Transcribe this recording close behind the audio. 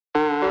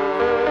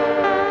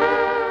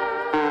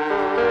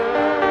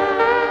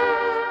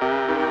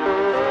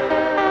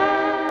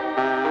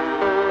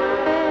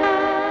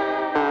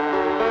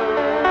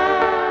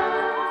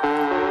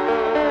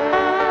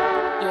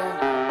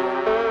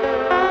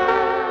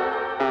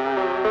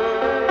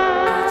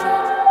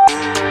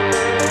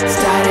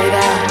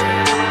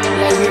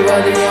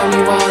were the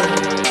only one.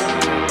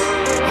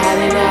 Had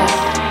enough,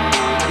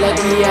 like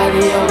we are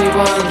the only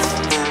ones.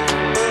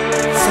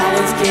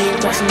 Silence came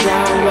crashing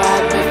down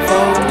right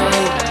before me.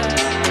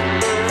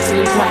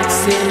 Seeing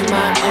cracks in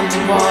my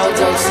empty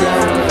wardrobe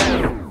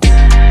slowly.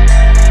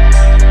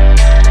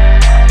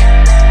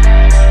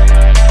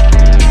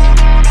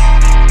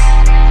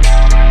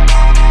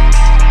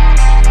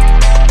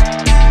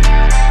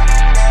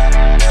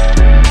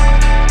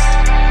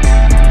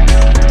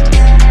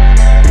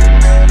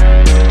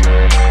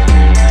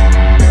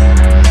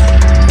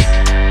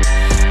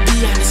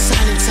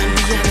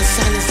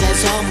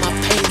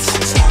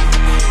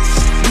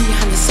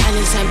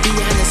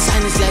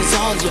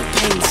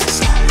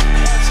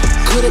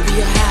 Could it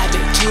be a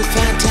habit? Too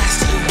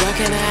fantastic, where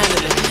can I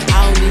handle it?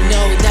 I only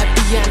know that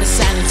beyond the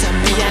silence and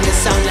beyond the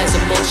sound lies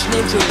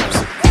emotional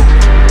dreams.